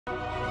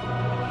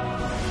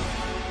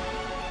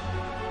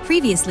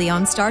Previously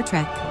on Star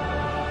Trek.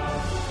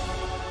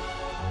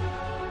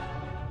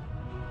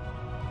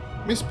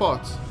 Miss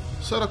Potts,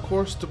 set a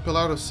course to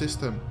Pilatus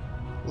system.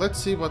 Let's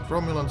see what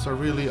Romulans are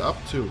really up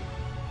to.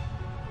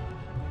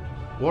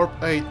 Warp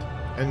 8,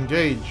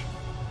 engage.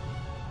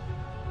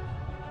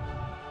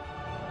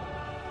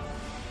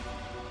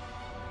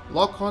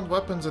 Lock on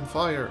weapons and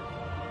fire.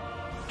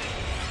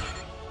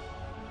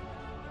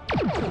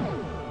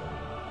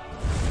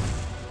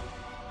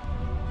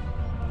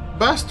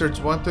 Bastards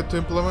wanted to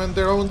implement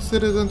their own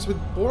citizens with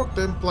Borg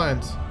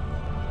implants.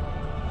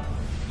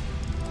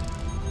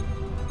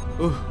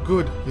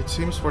 Good. It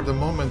seems for the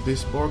moment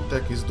this Borg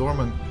tech is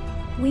dormant.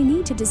 We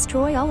need to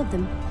destroy all of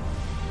them.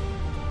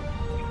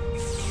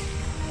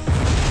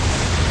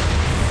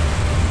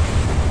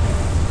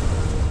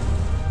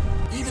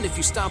 Even if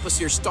you stop us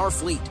here,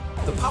 Starfleet,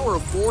 the power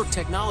of Borg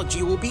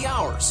technology will be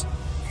ours.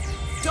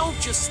 Don't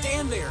just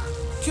stand there.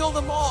 Kill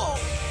them all.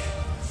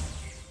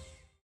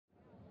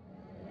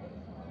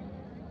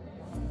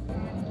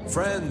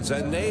 Friends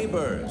and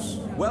neighbors,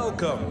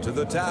 welcome to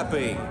the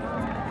tapping.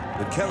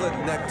 The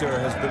Kellet nectar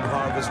has been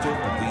harvested,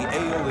 the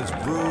ale is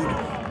brewed,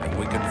 and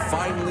we can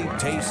finally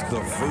taste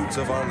the fruits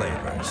of our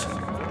labors.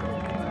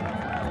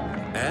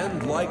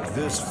 And like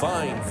this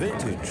fine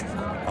vintage,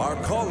 our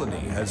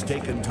colony has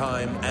taken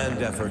time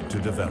and effort to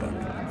develop.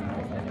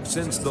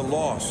 Since the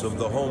loss of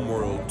the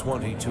homeworld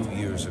 22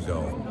 years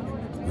ago,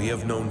 we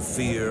have known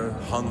fear,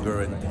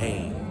 hunger, and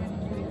pain.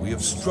 We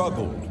have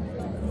struggled.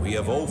 We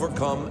have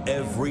overcome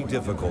every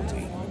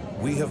difficulty.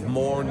 We have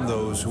mourned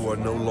those who are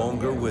no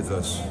longer with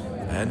us,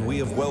 and we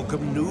have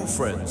welcomed new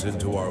friends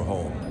into our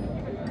home.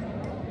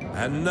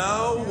 And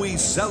now we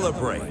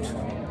celebrate.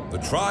 The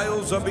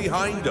trials are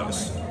behind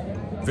us.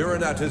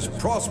 Virinat is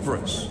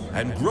prosperous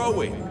and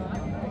growing.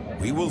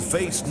 We will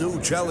face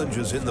new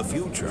challenges in the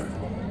future,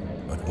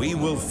 but we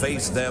will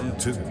face them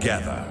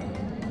together.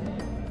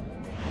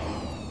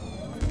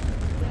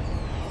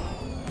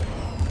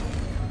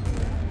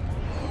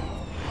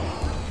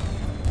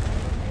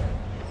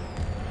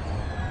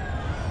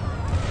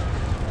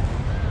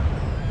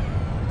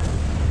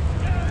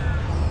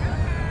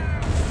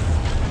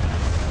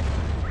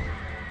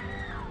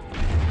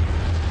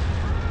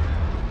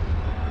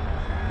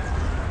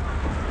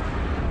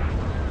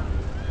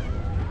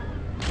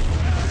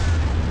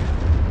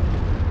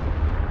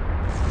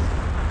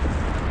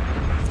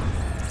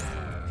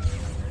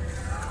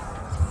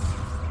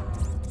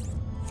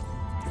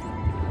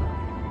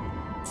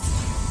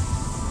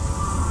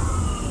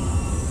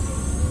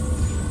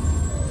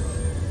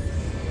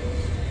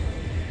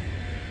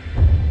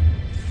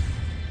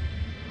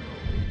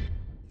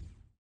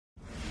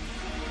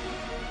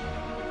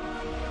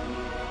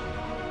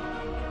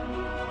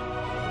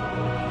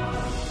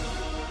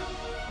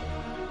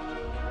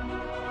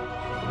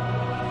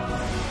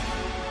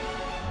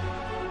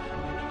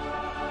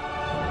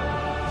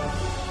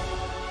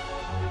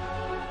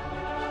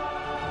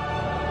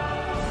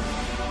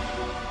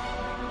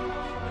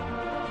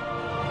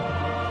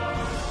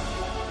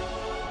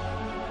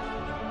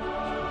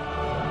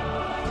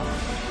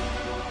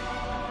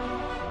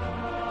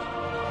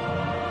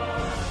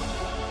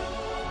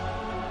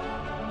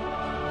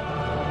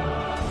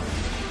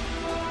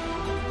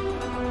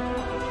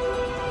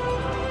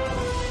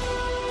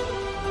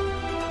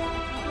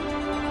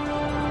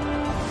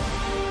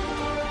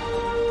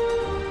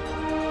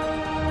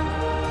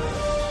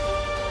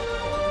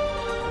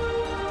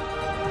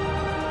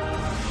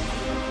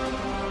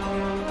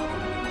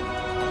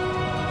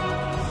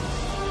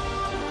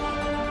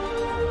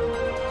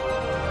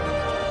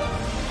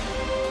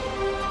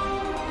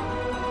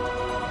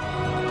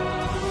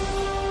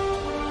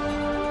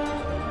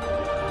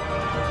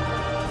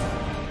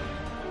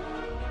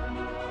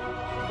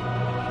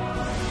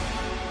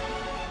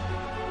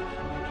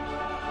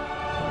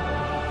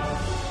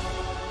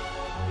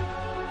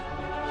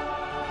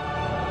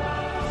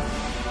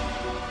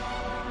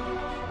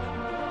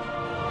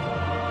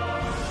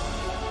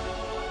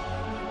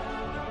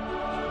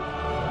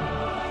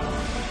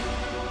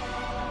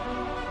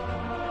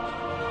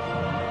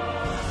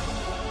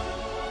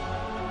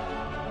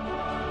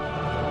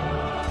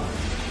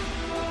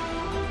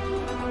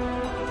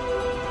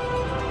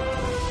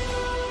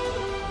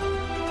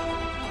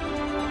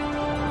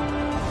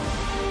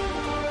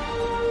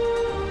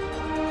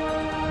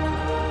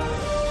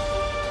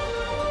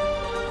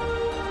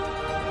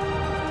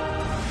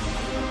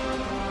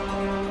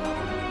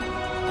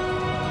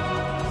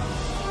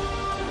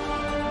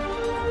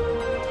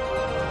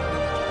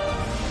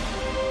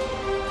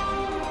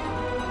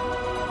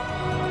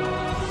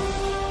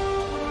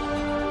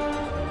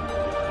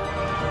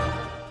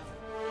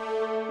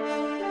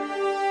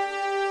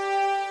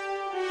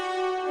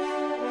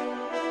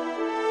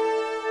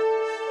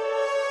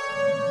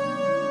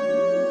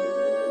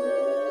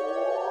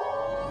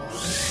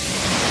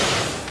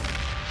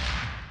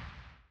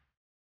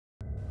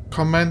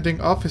 Commanding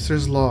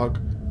Officer's Log,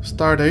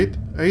 Stardate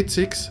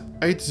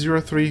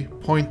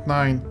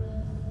 86803.9.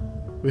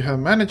 We have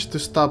managed to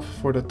stop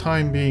for the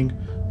time being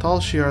Tal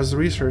Shiar's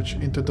research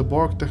into the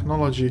Borg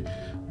technology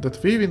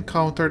that we've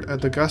encountered at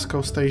the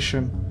Gasko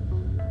station.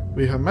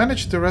 We have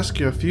managed to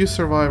rescue a few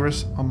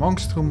survivors,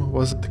 amongst whom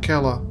was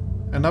Tkela,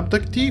 an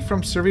abductee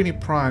from Cirini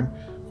Prime,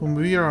 whom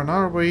we are on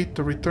our way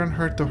to return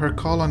her to her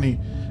colony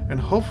and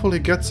hopefully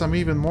get some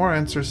even more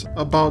answers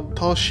about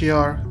Tal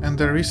Shiar and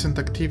their recent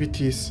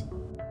activities.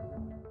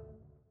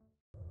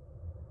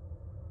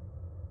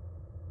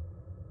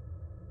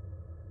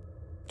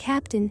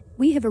 Captain,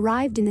 we have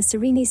arrived in the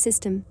Cirini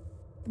system.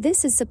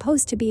 This is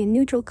supposed to be a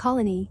neutral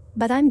colony,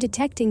 but I'm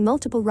detecting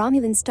multiple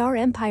Romulan Star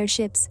Empire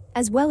ships,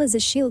 as well as a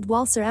shield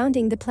wall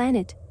surrounding the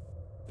planet.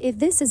 If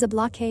this is a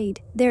blockade,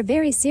 they're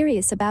very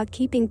serious about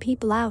keeping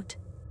people out.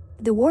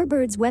 The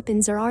Warbird's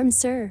weapons are armed,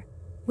 sir.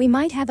 We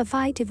might have a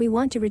fight if we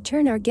want to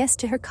return our guest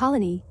to her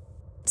colony.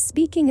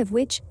 Speaking of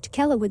which,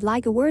 Tkela would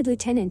like a word,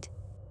 Lieutenant.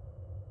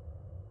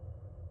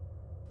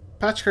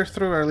 Patch her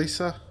through,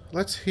 Elisa.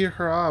 Let's hear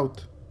her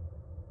out.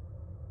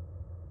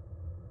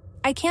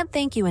 I can't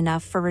thank you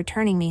enough for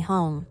returning me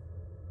home.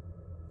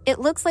 It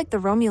looks like the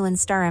Romulan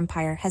Star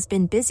Empire has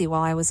been busy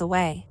while I was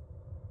away.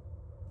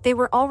 They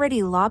were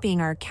already lobbying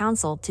our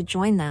council to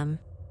join them.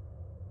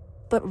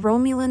 But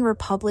Romulan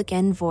Republic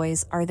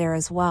envoys are there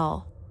as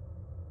well.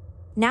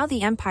 Now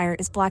the Empire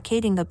is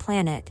blockading the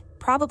planet,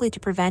 probably to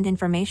prevent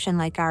information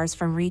like ours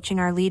from reaching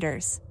our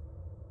leaders.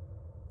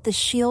 The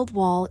shield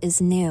wall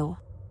is new.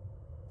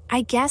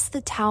 I guess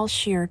the Tal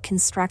Shiar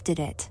constructed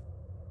it.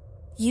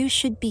 You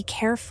should be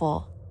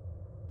careful.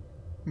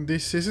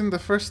 This isn't the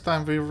first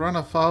time we've run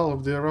afoul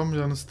of the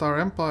Romulan Star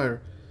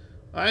Empire.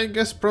 I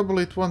guess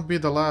probably it won't be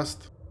the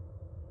last.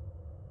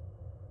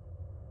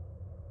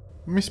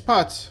 Miss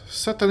Potts,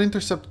 set an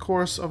intercept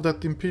course of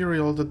that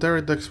Imperial the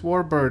Adriatic's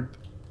Warbird.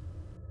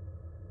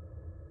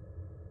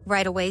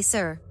 Right away,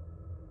 sir.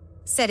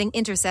 Setting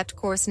intercept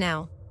course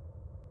now.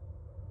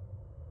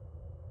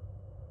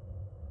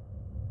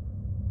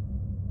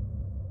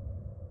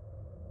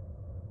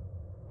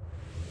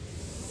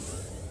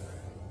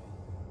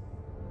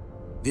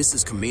 This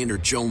is Commander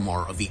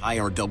Jomar of the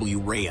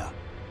IRW Rhea.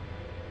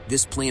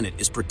 This planet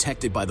is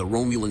protected by the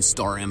Romulan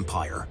Star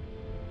Empire.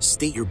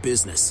 State your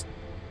business.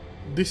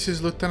 This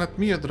is Lieutenant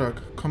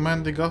Miodrag,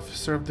 commanding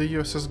officer of the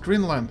USS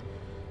Greenland.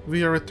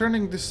 We are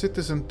returning this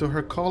citizen to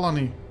her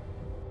colony.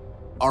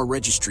 Our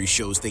registry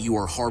shows that you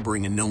are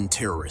harboring a known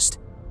terrorist.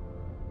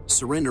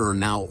 Surrender her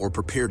now or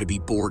prepare to be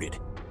boarded.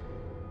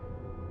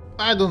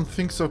 I don't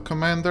think so,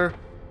 Commander.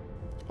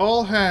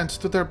 All hands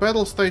to their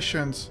battle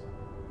stations.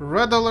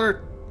 Red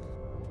alert!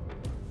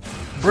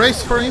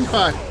 Brace for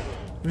impact!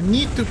 We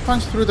need to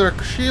punch through their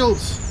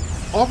shields!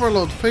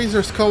 Overload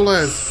phasers,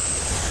 coalesce!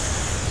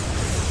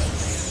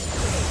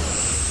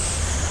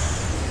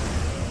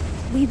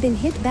 We've been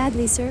hit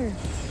badly, sir.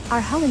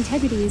 Our hull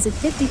integrity is at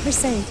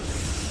 50%.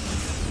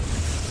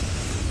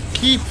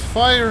 Keep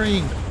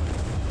firing!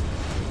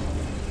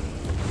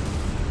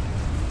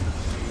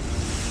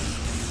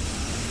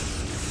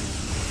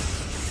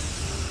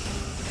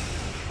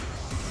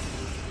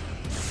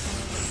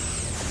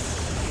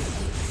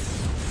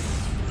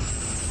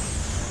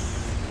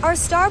 Our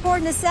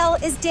starboard nacelle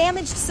is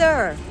damaged,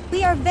 sir.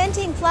 We are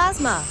venting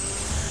plasma.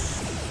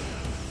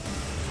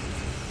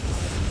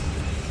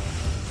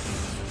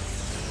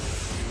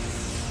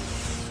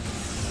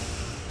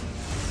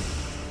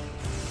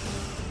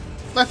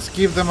 Let's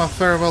give them a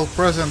farewell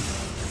present.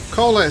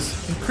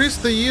 Coalesce, increase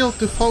the yield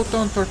to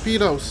photon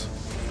torpedoes.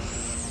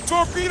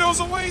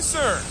 Torpedoes away,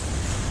 sir!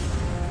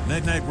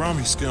 Night-night,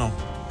 Romy skill.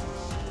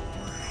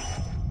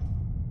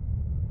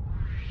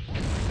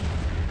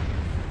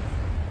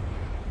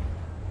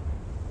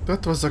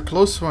 That was a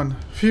close one.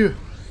 Phew.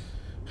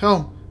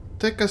 Helm,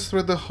 take us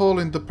through the hole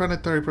in the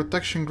planetary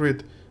protection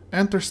grid.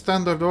 Enter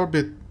standard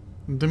orbit.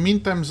 In the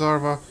meantime,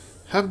 Zarva,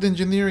 have the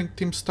engineering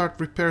team start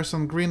repairs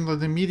on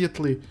Greenland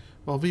immediately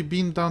while we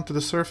beam down to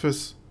the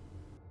surface.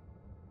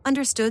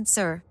 Understood,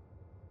 sir.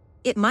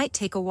 It might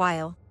take a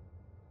while.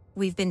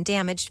 We've been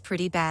damaged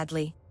pretty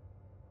badly.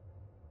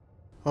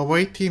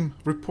 Away team,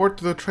 report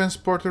to the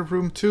transporter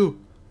room 2.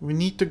 We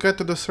need to get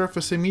to the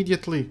surface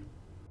immediately.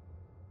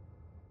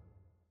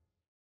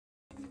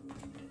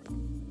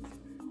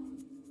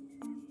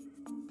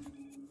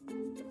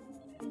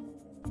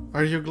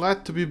 Are you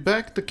glad to be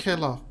back,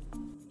 Tkela?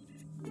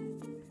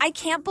 I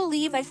can't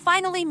believe I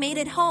finally made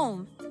it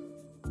home.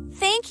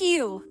 Thank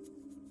you.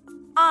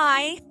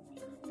 I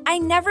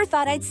never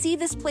thought I'd see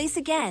this place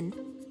again.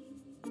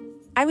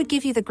 I would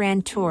give you the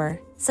grand tour,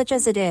 such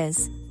as it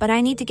is, but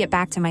I need to get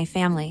back to my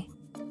family.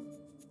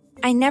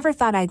 I never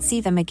thought I'd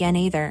see them again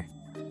either.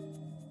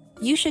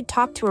 You should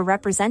talk to a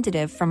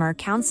representative from our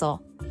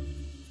council.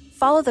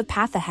 Follow the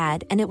path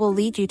ahead and it will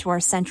lead you to our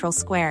central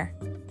square.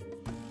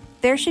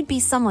 There should be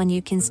someone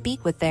you can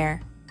speak with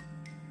there.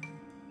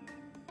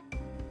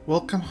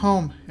 Welcome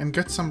home and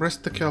get some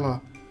rest, Tkela.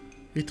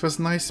 It was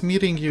nice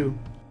meeting you.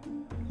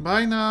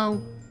 Bye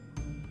now.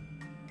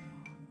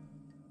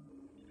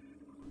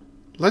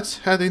 Let's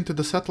head into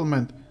the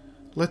settlement.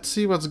 Let's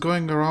see what's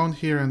going around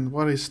here and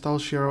what is Tal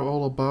Shiar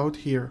all about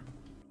here.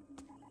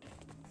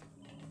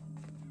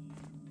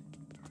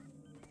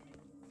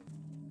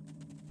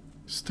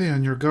 Stay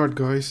on your guard,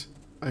 guys.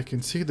 I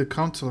can see the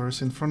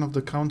counselors in front of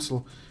the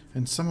council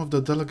and some of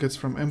the delegates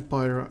from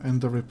Empire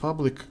and the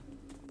Republic.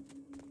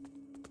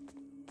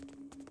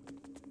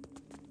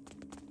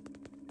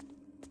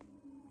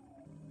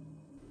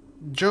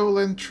 Joel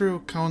and True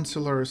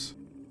counselors.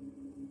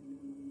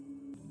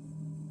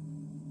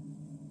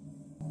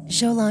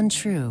 Jolan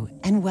True,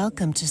 and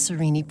welcome to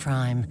Cirini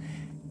Prime.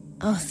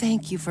 Oh,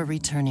 thank you for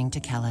returning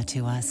Takela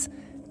to us.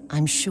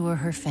 I'm sure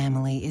her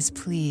family is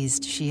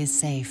pleased she is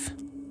safe.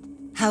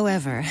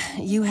 However,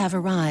 you have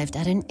arrived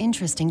at an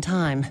interesting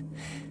time.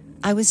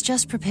 I was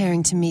just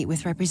preparing to meet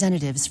with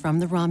representatives from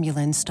the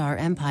Romulan Star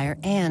Empire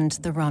and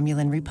the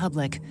Romulan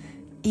Republic.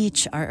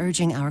 Each are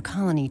urging our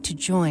colony to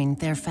join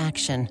their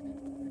faction.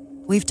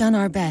 We've done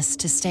our best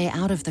to stay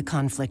out of the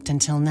conflict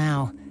until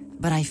now,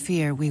 but I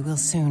fear we will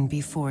soon be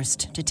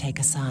forced to take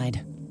a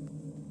side.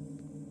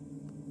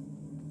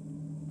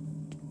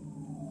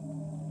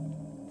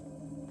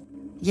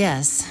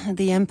 Yes,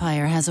 the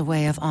Empire has a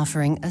way of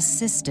offering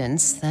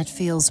assistance that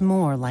feels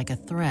more like a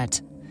threat.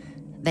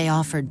 They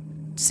offered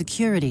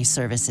security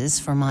services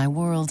for my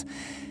world,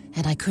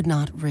 and I could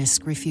not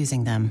risk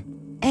refusing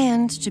them.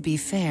 And, to be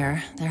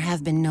fair, there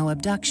have been no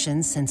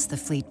abductions since the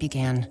fleet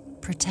began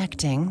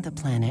protecting the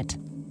planet.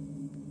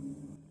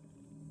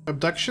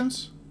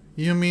 Abductions?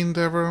 You mean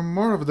there were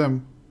more of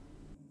them?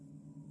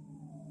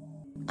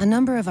 A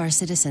number of our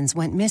citizens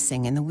went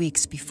missing in the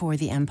weeks before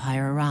the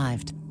Empire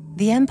arrived.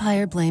 The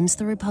Empire blames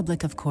the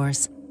Republic, of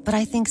course, but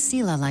I think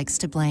Sela likes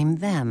to blame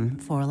them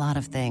for a lot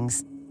of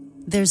things.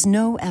 There's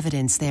no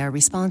evidence they are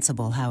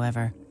responsible,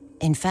 however.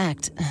 In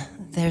fact,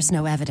 there's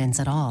no evidence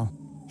at all.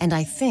 And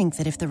I think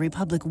that if the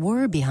Republic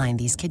were behind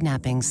these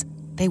kidnappings,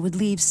 they would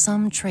leave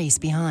some trace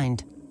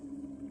behind.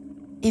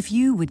 If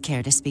you would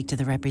care to speak to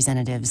the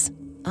representatives,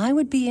 I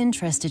would be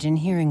interested in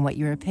hearing what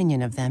your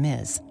opinion of them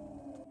is.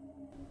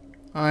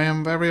 I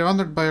am very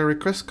honored by your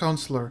request,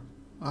 Counselor.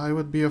 I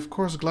would be of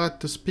course glad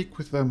to speak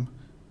with them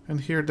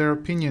and hear their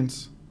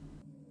opinions.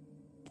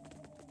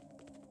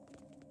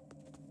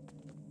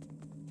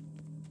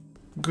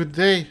 Good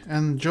day,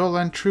 and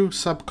Jolan True,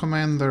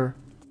 Sub-Commander.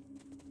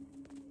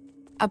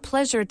 A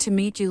pleasure to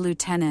meet you,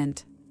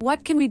 Lieutenant.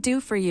 What can we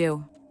do for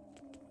you?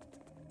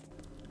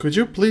 Could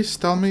you please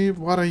tell me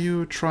what are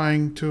you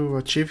trying to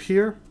achieve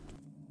here?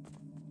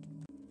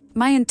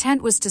 My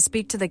intent was to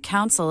speak to the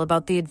Council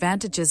about the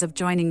advantages of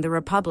joining the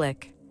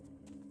Republic.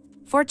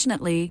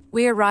 Fortunately,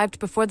 we arrived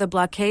before the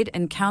blockade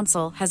and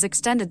Council has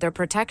extended their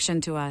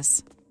protection to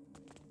us.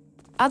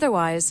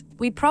 Otherwise,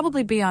 we'd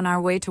probably be on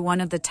our way to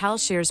one of the Tal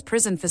Shiar's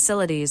prison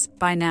facilities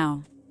by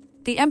now.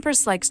 The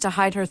Empress likes to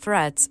hide her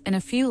threats in a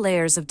few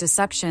layers of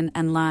deception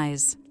and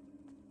lies.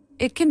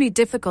 It can be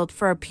difficult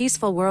for a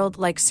peaceful world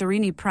like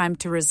Cirini Prime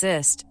to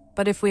resist,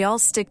 but if we all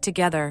stick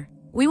together,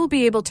 we will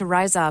be able to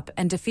rise up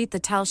and defeat the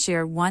Tal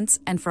Shiar once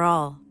and for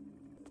all.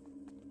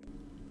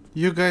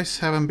 You guys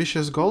have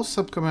ambitious goals,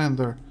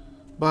 Sub-Commander,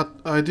 but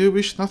I do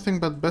wish nothing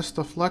but best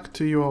of luck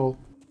to you all.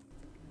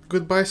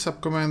 Goodbye,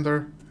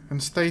 Sub-Commander,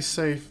 and stay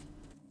safe.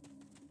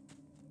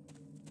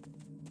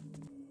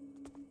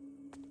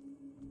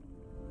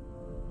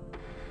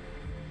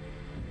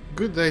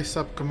 Good day,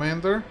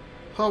 Sub-Commander.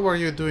 How are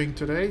you doing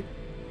today?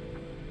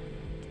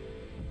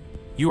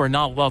 You are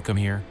not welcome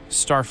here,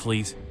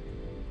 Starfleet.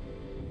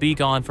 Be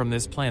gone from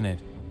this planet.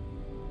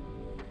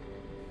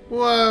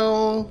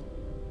 Well,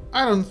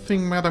 I don't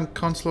think Madam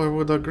Counselor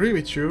would agree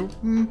with you.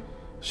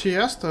 She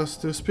asked us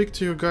to speak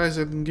to you guys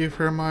and give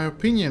her my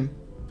opinion.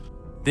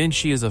 Then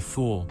she is a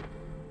fool.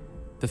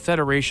 The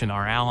Federation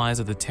are allies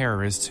of the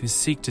terrorists who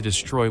seek to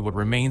destroy what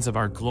remains of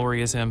our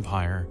glorious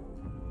empire.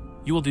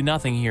 You will do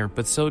nothing here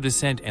but sow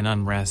dissent and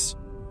unrest.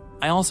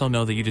 I also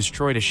know that you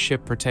destroyed a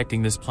ship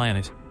protecting this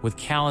planet, with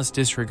callous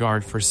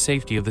disregard for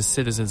safety of the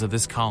citizens of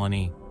this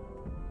colony.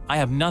 I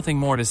have nothing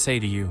more to say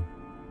to you.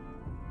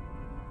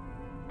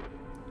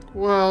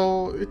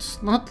 Well,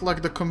 it's not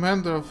like the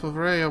commander of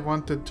Avreya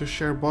wanted to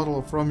share a bottle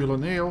of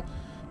Romulan ale,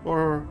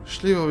 or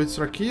Shlivovitz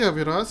Rakia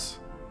with us.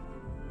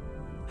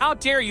 How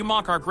dare you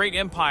mock our great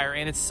empire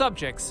and its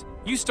subjects,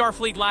 you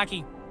Starfleet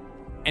lackey!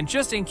 And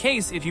just in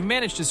case, if you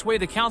manage to sway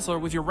the Counselor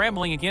with your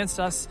rambling against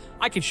us,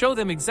 I can show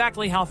them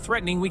exactly how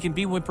threatening we can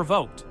be when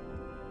provoked.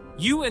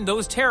 You and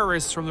those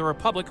terrorists from the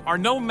Republic are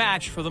no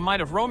match for the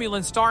might of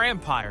Romulan Star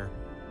Empire.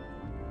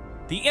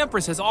 The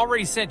Empress has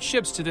already sent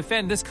ships to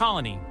defend this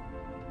colony.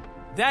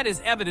 That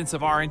is evidence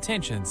of our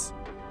intentions.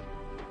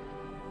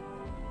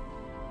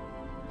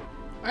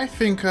 I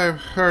think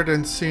I've heard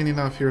and seen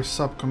enough here,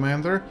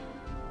 Sub-Commander.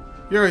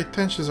 Your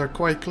intentions are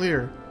quite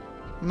clear.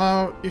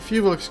 Now, if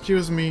you will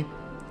excuse me,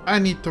 I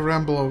need to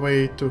ramble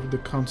away to the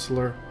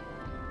Counselor.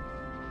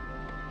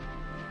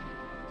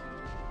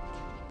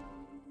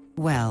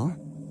 Well,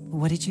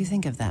 what did you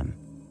think of them?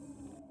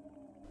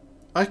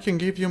 I can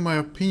give you my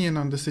opinion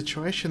on the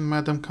situation,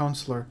 Madam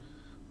Counselor,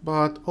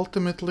 but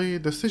ultimately,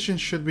 decision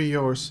should be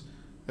yours,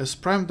 as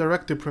Prime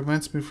Directive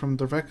prevents me from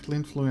directly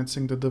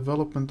influencing the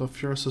development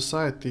of your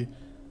society.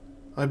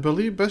 I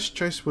believe best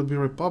choice would be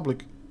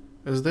Republic,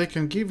 as they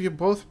can give you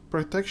both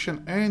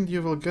protection and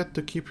you will get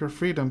to keep your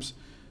freedoms,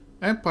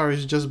 Empire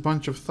is just a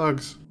bunch of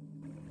thugs.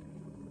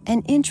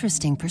 An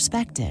interesting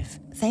perspective.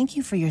 Thank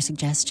you for your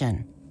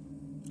suggestion.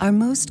 Our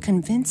most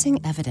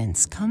convincing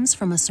evidence comes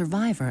from a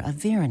survivor of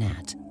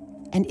Virinat.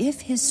 And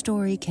if his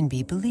story can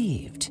be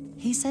believed,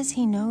 he says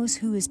he knows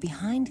who is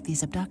behind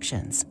these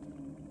abductions.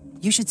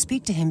 You should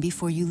speak to him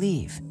before you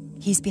leave.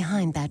 He's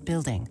behind that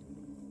building.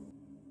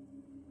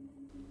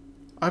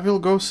 I will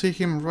go see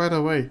him right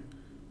away.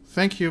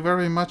 Thank you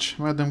very much,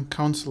 Madam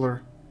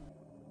Counselor.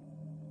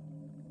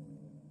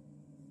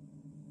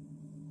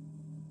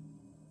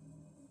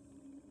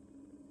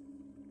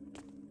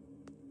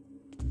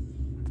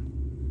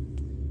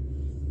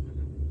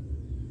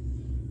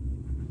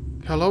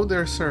 Hello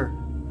there, sir.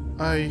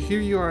 I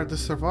hear you are the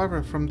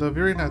survivor from the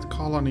Virinat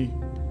colony.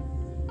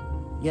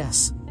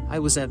 Yes, I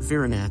was at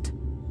Virinat.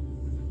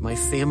 My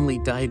family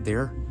died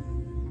there.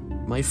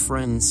 My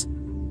friends.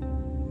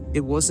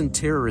 It wasn't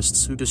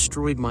terrorists who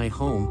destroyed my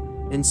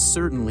home, and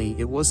certainly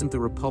it wasn't the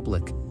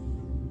Republic.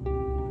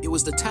 It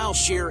was the Tal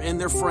Shiar and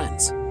their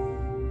friends.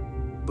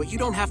 But you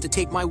don't have to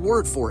take my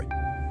word for it.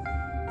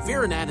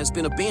 Virinat has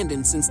been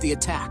abandoned since the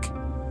attack.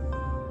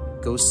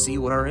 Go see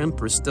what our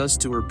Empress does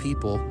to her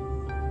people.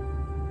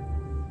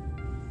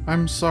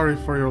 I'm sorry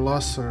for your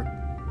loss, sir.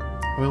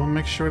 I will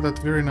make sure that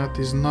Virinat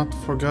is not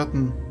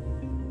forgotten.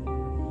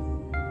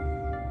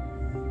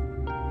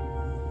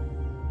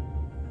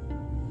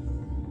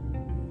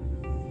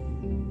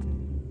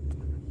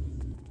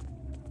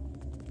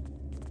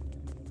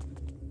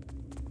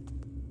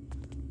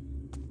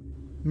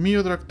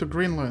 Miodrak to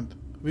Greenland.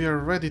 We are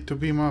ready to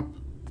beam up.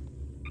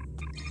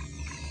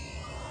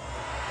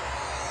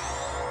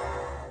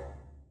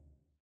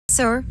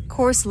 Sir,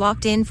 course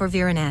locked in for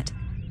Virinat.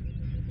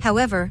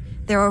 However,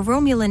 there are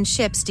Romulan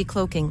ships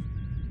decloaking.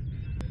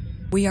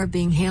 We are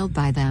being hailed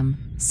by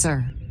them,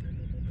 sir.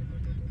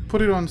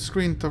 Put it on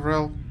screen,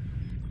 Tavrel.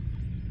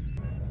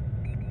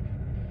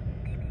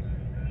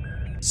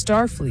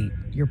 Starfleet,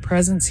 your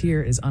presence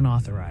here is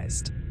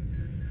unauthorized.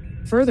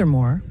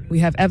 Furthermore, we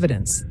have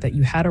evidence that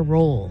you had a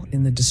role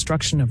in the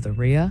destruction of the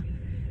Rhea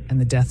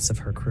and the deaths of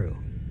her crew.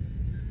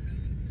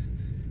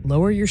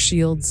 Lower your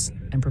shields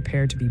and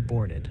prepare to be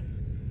boarded.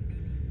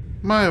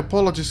 My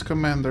apologies,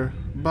 Commander,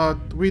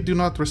 but we do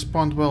not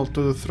respond well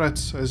to the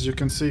threats, as you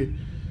can see.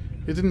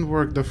 It didn't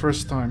work the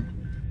first time.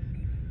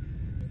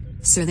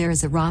 Sir, there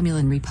is a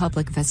Romulan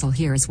Republic vessel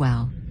here as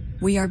well.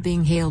 We are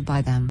being hailed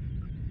by them.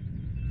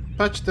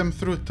 Patch them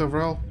through,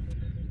 Tavrel.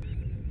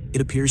 It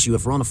appears you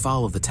have run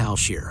afoul of the Tal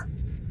Shiar.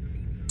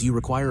 Do you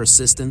require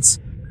assistance?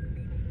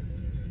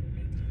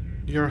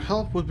 Your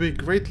help would be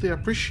greatly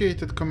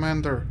appreciated,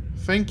 Commander.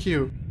 Thank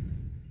you.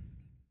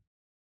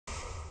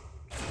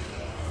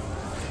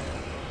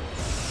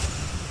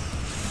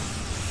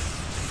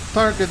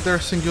 Target their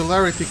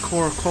Singularity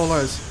Core,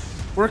 Colas.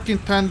 Work in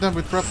tandem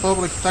with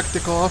Republic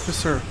Tactical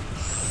Officer.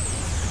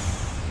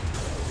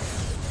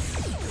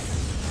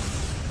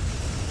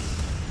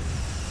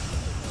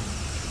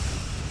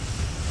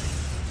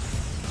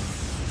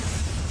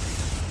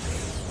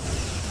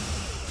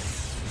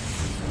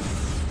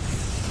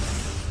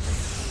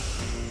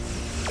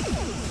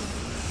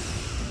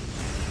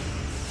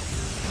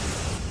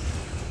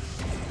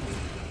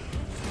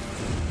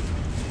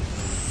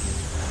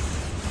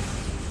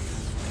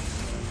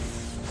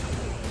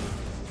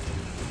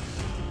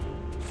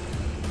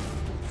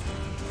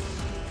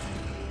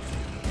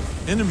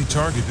 Enemy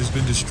target has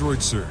been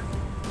destroyed, sir.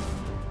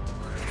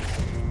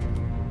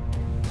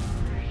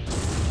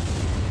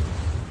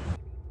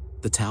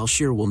 The Tal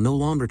Shiar will no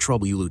longer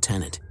trouble you,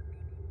 Lieutenant.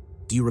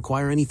 Do you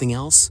require anything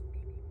else?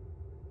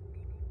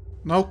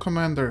 No,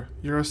 Commander.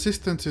 Your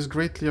assistance is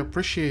greatly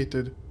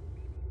appreciated.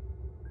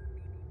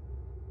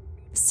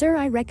 Sir,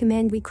 I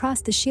recommend we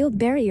cross the shield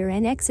barrier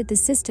and exit the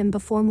system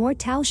before more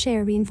Tal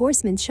Shiar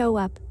reinforcements show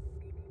up.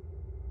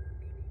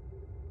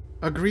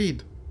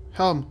 Agreed.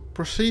 Helm,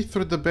 proceed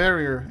through the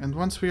barrier, and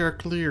once we are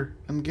clear,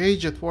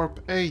 engage at Warp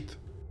 8.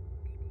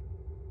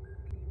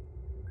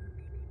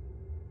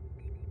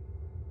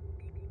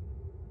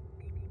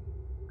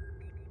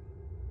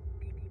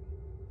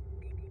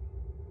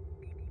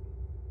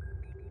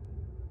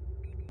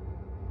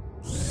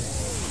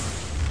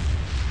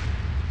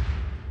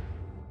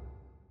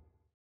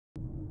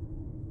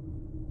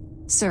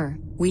 Sir,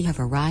 we have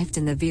arrived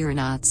in the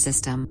Virinat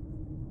system.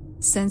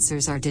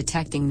 Sensors are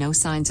detecting no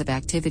signs of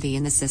activity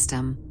in the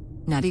system.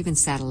 Not even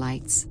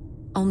satellites.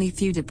 Only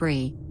few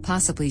debris,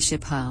 possibly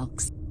ship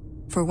hulks.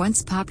 For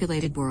once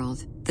populated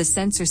world, the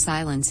sensor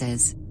silence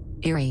is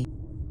eerie.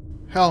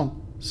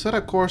 Helm, set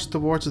a course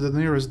towards the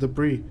nearest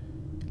debris.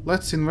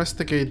 Let's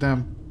investigate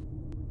them.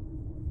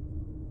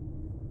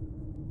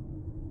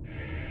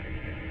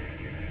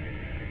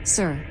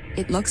 Sir,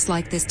 it looks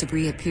like this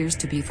debris appears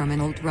to be from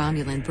an old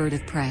Romulan bird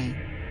of prey.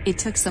 It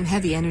took some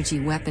heavy energy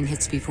weapon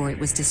hits before it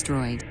was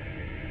destroyed.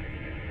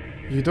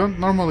 You don't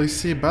normally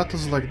see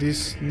battles like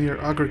this near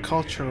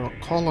agricultural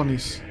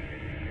colonies.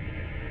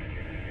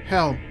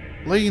 Helm,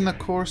 lay in a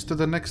course to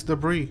the next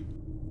debris.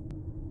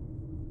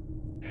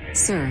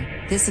 Sir,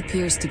 this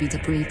appears to be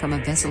debris from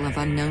a vessel of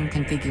unknown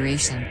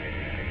configuration.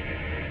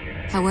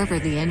 However,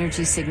 the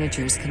energy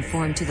signatures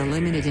conform to the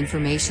limited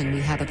information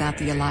we have about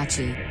the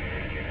Alachi.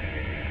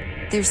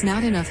 There's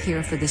not enough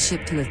here for the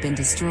ship to have been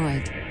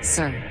destroyed,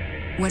 sir.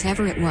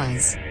 Whatever it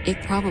was,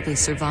 it probably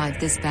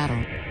survived this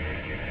battle.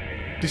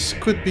 This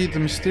could be the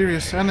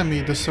mysterious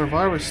enemy the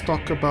survivors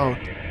talk about.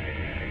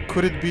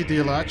 Could it be the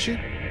Alachi?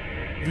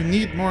 We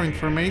need more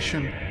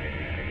information.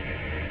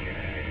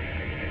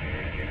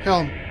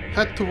 Helm,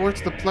 head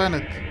towards the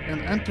planet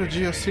and enter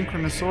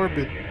geosynchronous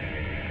orbit.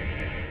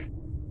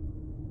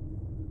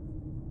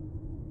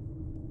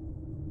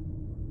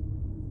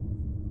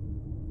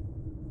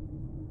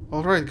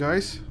 Alright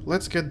guys,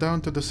 let's get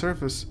down to the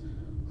surface.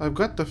 I've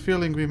got the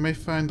feeling we may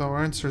find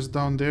our answers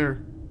down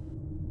there.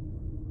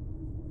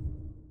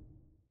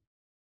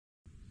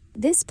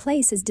 This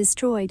place is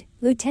destroyed,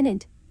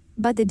 Lieutenant.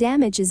 But the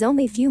damage is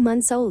only a few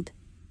months old.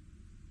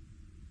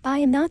 I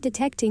am not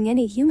detecting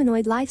any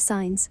humanoid life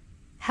signs.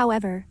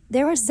 However,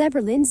 there are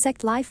several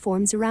insect life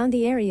forms around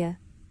the area.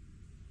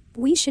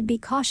 We should be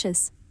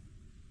cautious.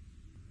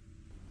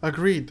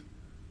 Agreed.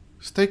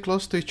 Stay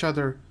close to each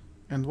other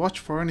and watch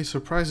for any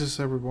surprises,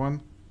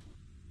 everyone.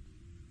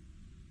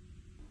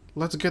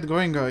 Let's get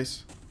going,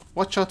 guys.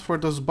 Watch out for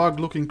those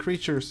bug-looking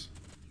creatures.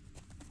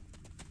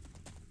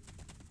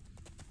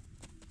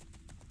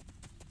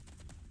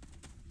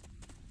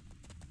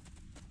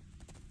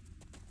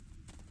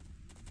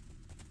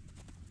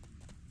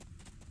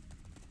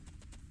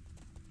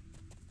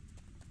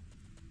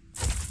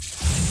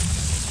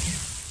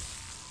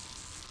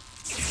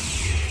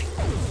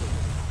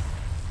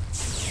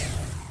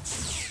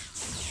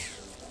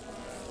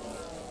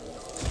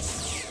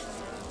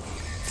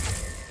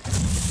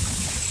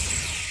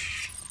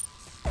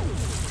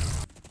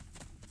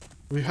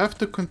 We have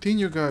to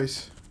continue,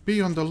 guys.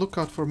 Be on the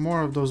lookout for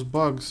more of those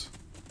bugs.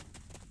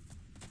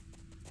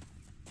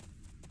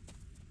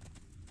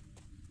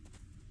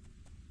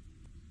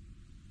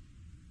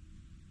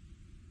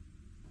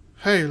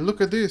 Hey, look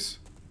at this.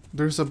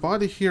 There's a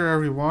body here,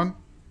 everyone.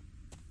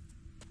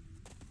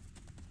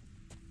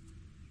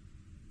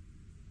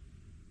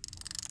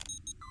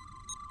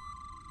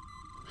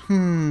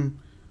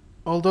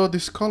 Although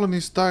this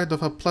colonist died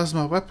of a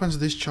plasma weapons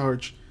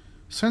discharge,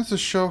 sensors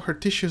show her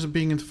tissues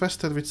being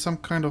infested with some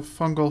kind of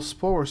fungal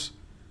spores.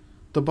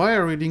 The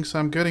bio readings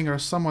I'm getting are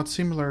somewhat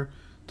similar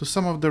to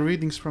some of the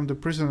readings from the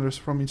prisoners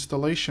from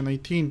Installation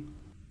 18.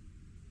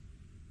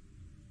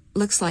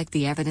 Looks like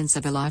the evidence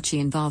of Alachi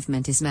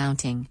involvement is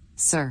mounting,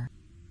 sir.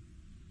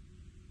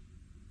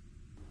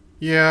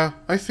 Yeah,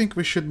 I think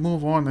we should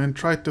move on and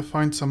try to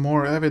find some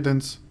more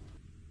evidence.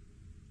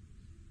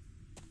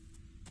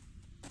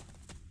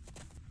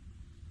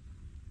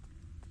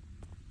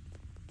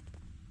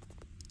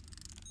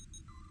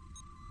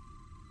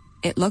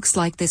 It looks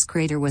like this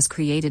crater was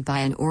created by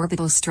an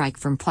orbital strike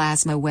from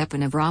plasma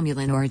weapon of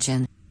Romulan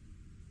origin.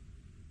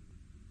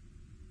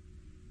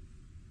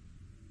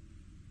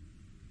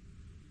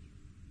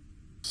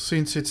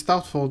 Since it's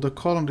doubtful the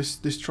colonists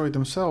destroyed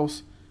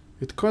themselves,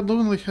 it could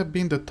only have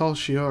been the Tal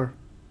Shiar.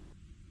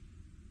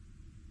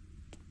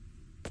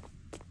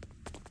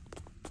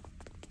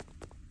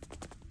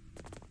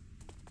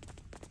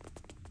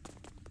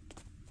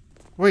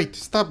 Wait,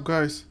 stop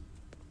guys.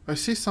 I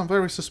see some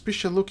very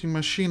suspicious looking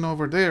machine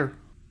over there.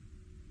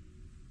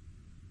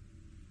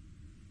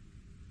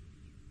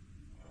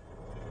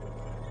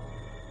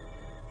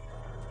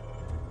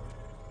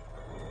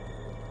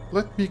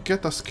 Let me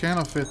get a scan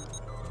of it.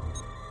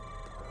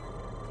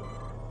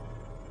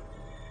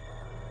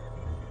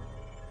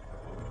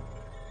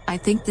 I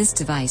think this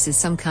device is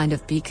some kind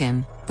of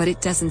beacon, but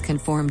it doesn't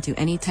conform to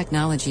any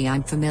technology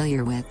I'm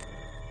familiar with.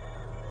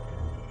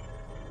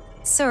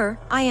 Sir,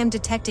 I am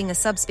detecting a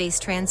subspace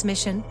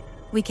transmission.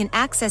 We can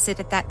access it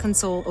at that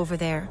console over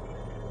there.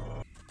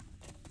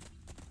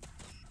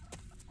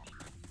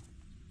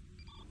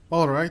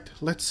 Alright,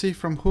 let's see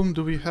from whom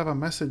do we have a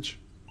message.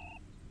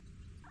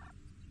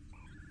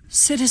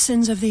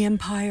 Citizens of the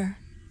Empire,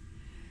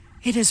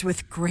 it is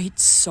with great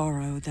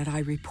sorrow that I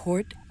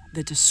report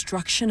the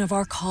destruction of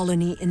our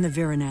colony in the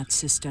Virinat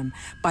system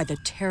by the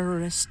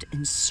terrorist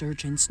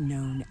insurgents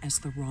known as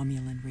the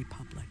Romulan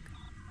Republic.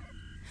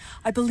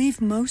 I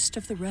believe most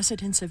of the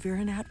residents of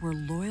Virinat were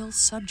loyal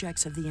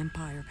subjects of the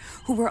Empire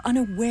who were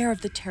unaware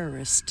of the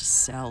terrorist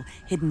cell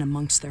hidden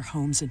amongst their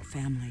homes and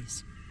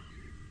families.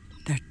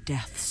 Their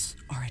deaths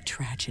are a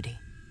tragedy.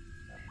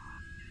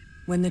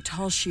 When the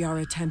Tal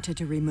Shiar attempted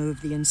to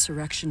remove the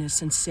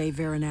insurrectionists and save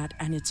Virinat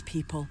and its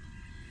people,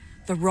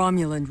 the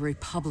Romulan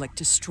Republic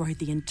destroyed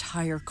the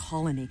entire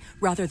colony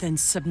rather than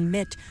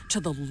submit to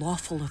the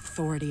lawful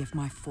authority of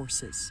my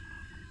forces.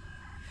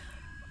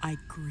 I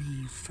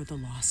grieve for the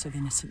loss of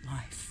innocent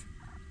life.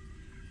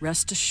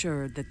 Rest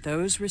assured that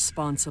those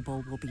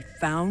responsible will be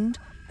found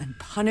and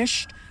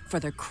punished for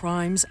their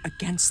crimes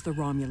against the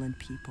Romulan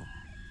people.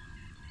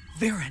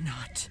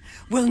 Virinat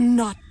will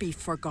not be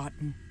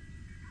forgotten.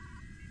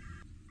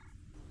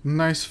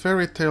 Nice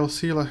fairy tale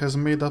Sela has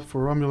made up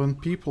for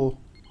Romulan people.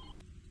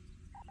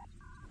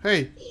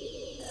 Hey,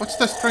 what's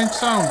that strange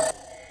sound?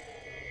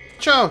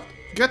 Watch out!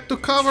 Get to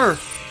cover!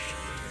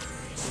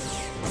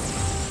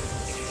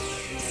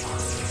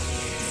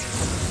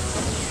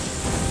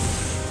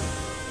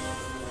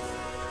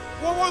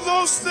 What were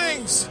those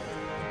things?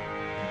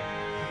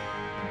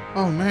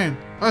 Oh man,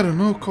 I don't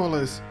know,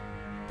 Coles.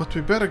 But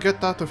we better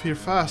get out of here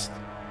fast.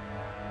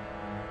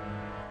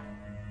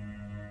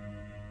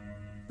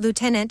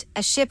 Lieutenant,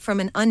 a ship from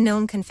an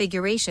unknown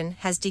configuration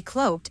has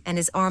decloaked and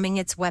is arming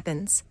its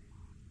weapons.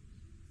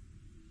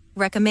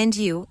 Recommend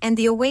you and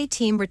the away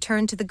team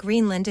return to the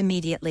Greenland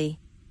immediately.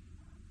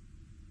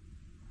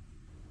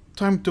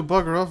 Time to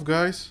bugger off,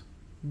 guys.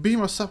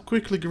 Beam us up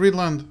quickly,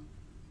 Greenland.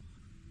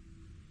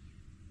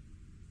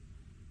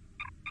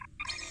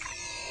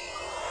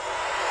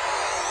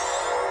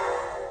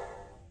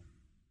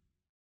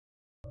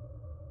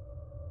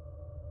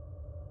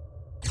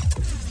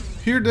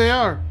 Here they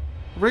are!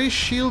 Raise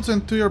shields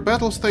and to your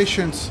battle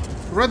stations!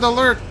 Red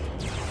alert!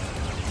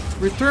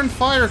 Return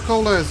fire,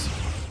 Coles!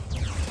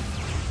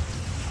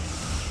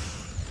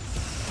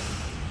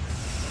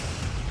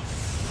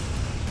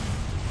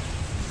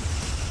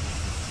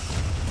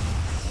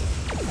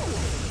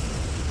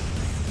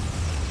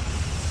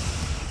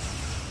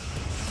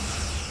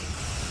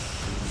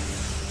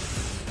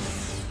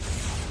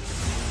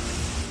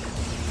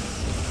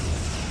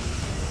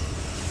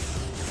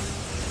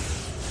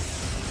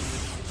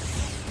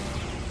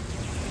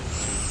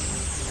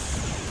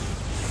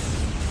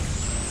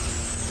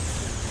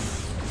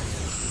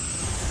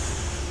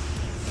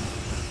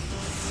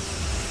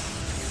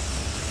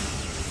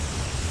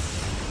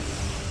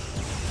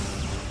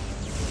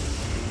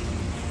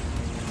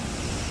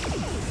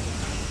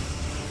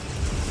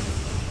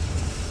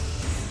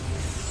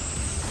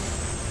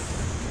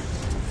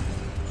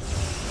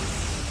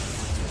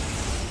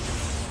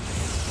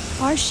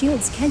 Our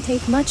shields can't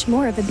take much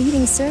more of a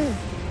beating, sir.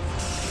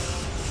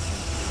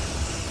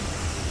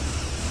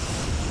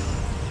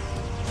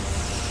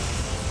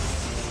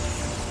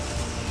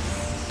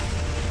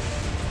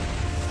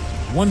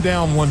 One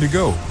down, one to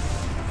go.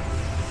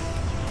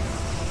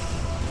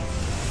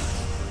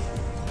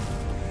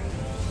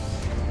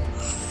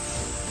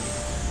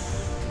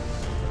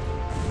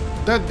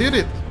 That did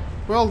it!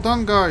 Well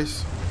done,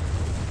 guys!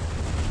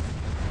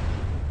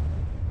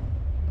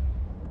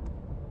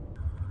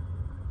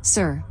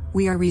 Sir,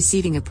 we are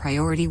receiving a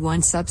Priority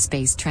 1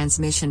 subspace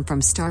transmission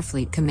from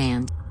Starfleet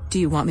Command. Do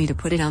you want me to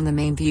put it on the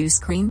main view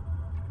screen?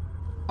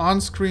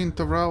 On screen,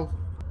 Tyrell.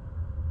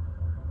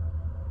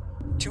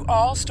 To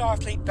all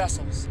Starfleet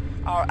vessels,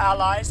 our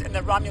allies in the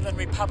Romulan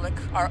Republic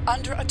are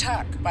under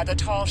attack by the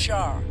Tal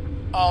Shiar.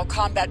 All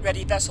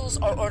combat-ready vessels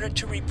are ordered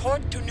to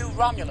report to New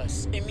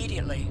Romulus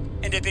immediately.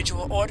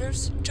 Individual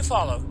orders to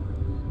follow.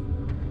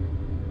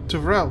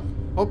 Tyrell,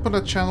 open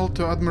a channel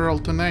to Admiral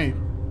Tenay.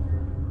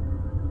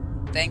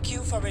 Thank you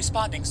for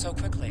responding so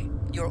quickly.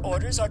 Your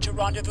orders are to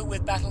rendezvous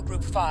with Battle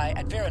Group Phi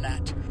at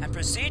Virinat and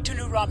proceed to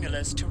New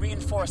Romulus to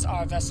reinforce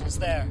our vessels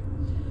there.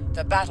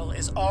 The battle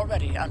is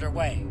already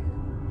underway.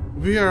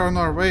 We are on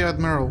our way,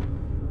 Admiral.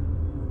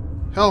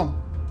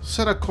 Helm,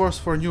 set a course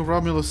for New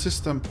Romulus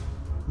system.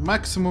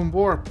 Maximum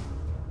warp.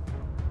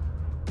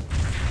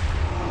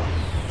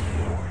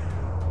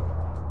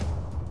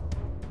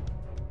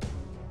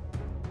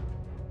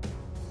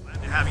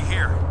 Glad to have you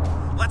here.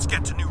 Let's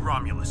get to New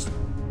Romulus.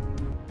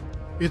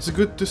 It's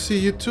good to see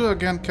you too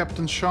again,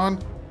 Captain Sean.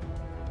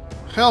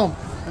 Helm,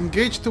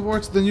 engage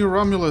towards the New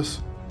Romulus.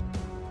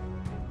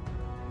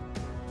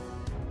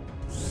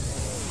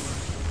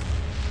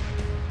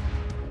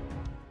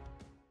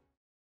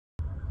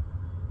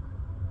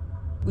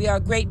 We are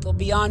grateful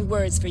beyond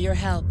words for your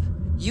help.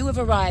 You have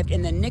arrived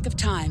in the nick of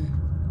time.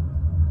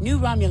 New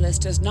Romulus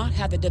does not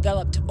have the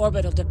developed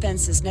orbital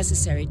defenses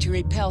necessary to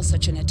repel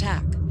such an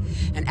attack,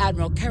 and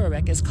Admiral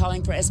Kararek is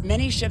calling for as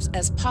many ships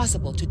as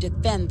possible to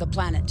defend the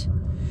planet.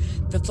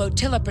 The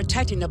flotilla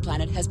protecting the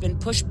planet has been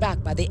pushed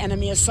back by the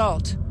enemy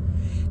assault.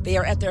 They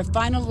are at their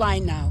final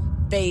line now.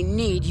 They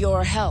need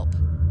your help.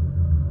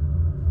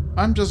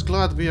 I'm just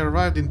glad we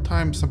arrived in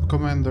time,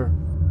 Sub-Commander.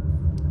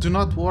 Do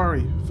not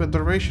worry,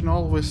 Federation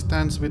always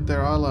stands with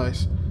their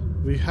allies.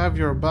 We have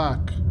your back.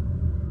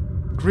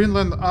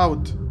 Greenland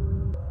out.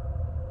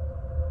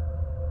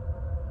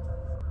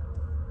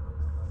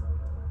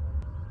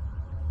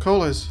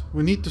 Coles,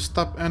 we need to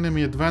stop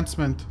enemy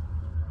advancement.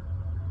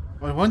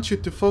 I want you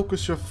to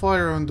focus your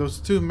fire on those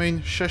two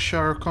main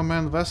Cheshire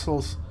command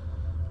vessels.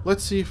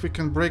 Let's see if we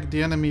can break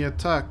the enemy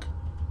attack.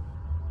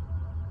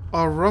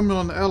 Our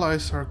Romulan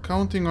allies are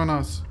counting on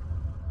us.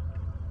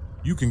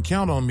 You can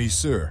count on me,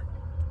 sir.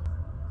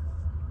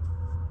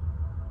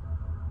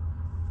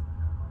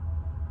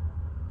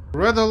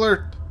 Red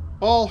alert!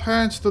 All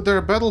hands to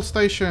their battle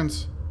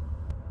stations!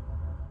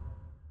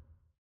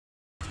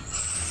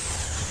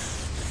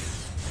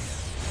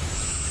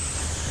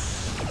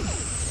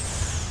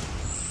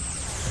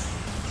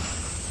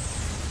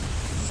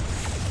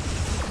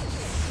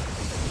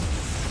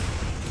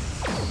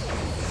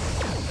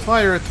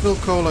 Fire at will,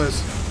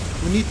 Coles.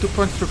 We need to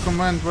punch through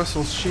command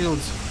vessel's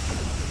shields.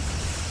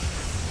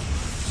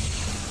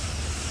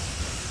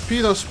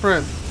 Pedo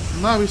spread.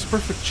 Now is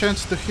perfect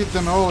chance to hit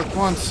them all at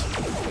once.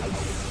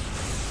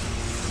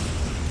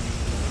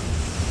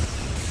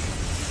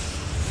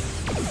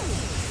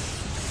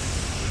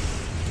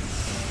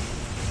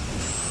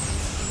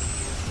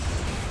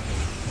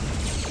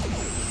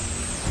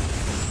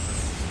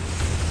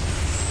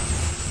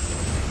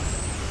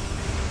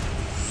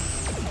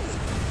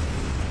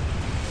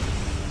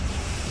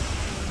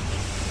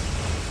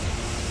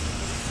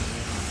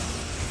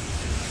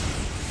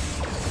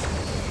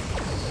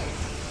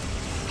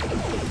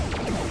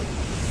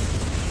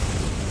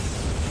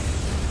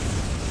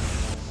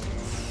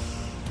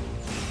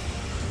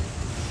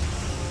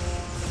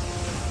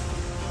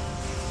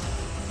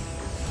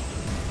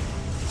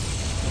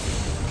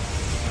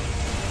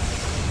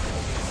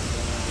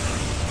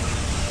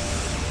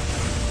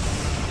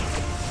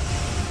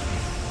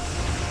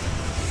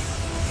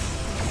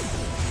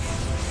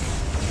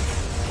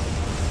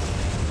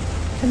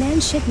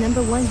 Command ship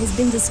number 1 has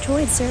been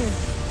destroyed, sir.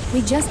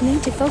 We just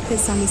need to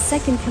focus on the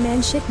second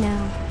command ship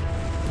now.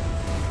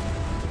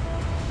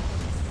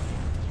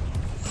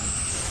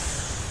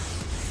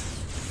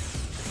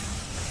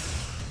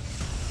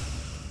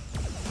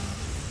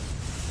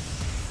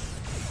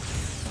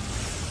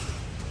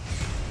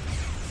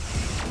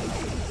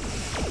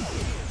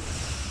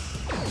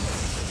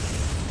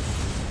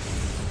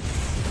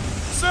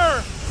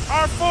 Sir,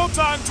 our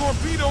full-time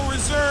torpedo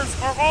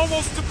reserves are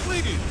almost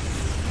depleted.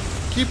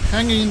 Keep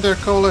hanging in there,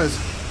 Coles.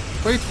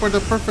 Wait for the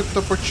perfect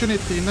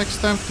opportunity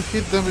next time to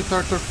hit them with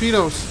our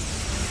torpedoes.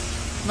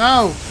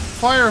 Now,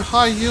 fire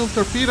high-yield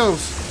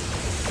torpedoes.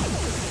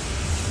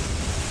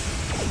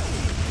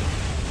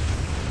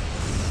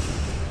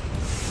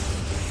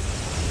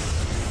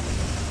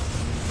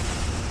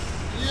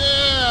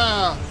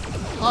 Yeah!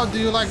 How do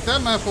you like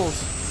them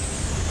apples?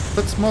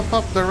 Let's mop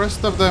up the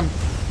rest of them.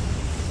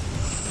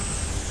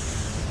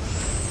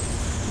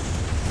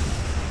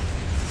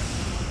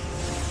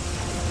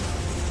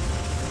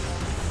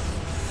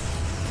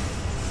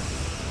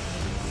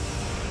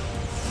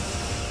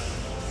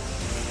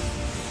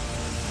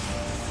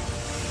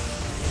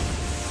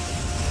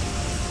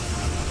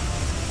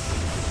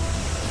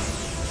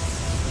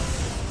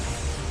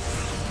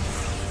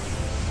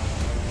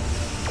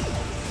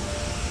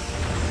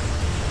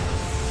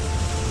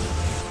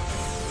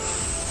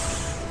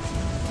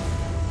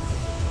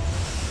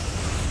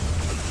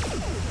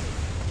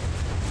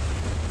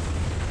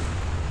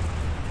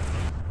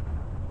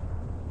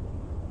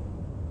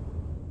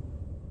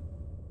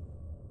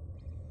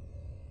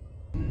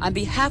 On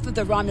behalf of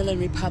the Romulan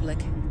Republic,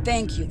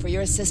 thank you for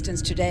your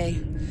assistance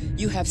today.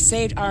 You have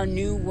saved our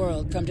new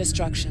world from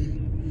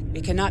destruction.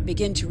 We cannot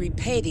begin to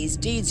repay these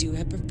deeds you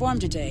have performed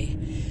today,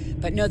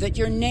 but know that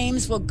your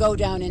names will go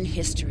down in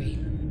history.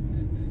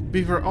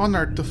 We were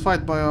honored to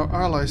fight by our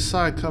allies'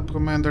 side, Club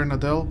Commander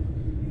Nadell.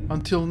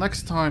 Until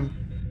next time.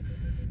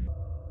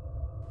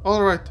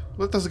 Alright,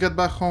 let us get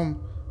back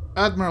home.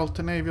 Admiral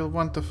Tenay will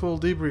want a full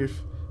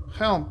debrief.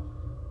 Helm,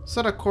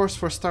 set a course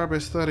for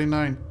Starbase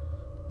 39.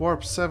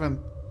 Warp 7.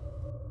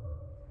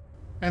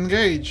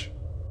 Engage!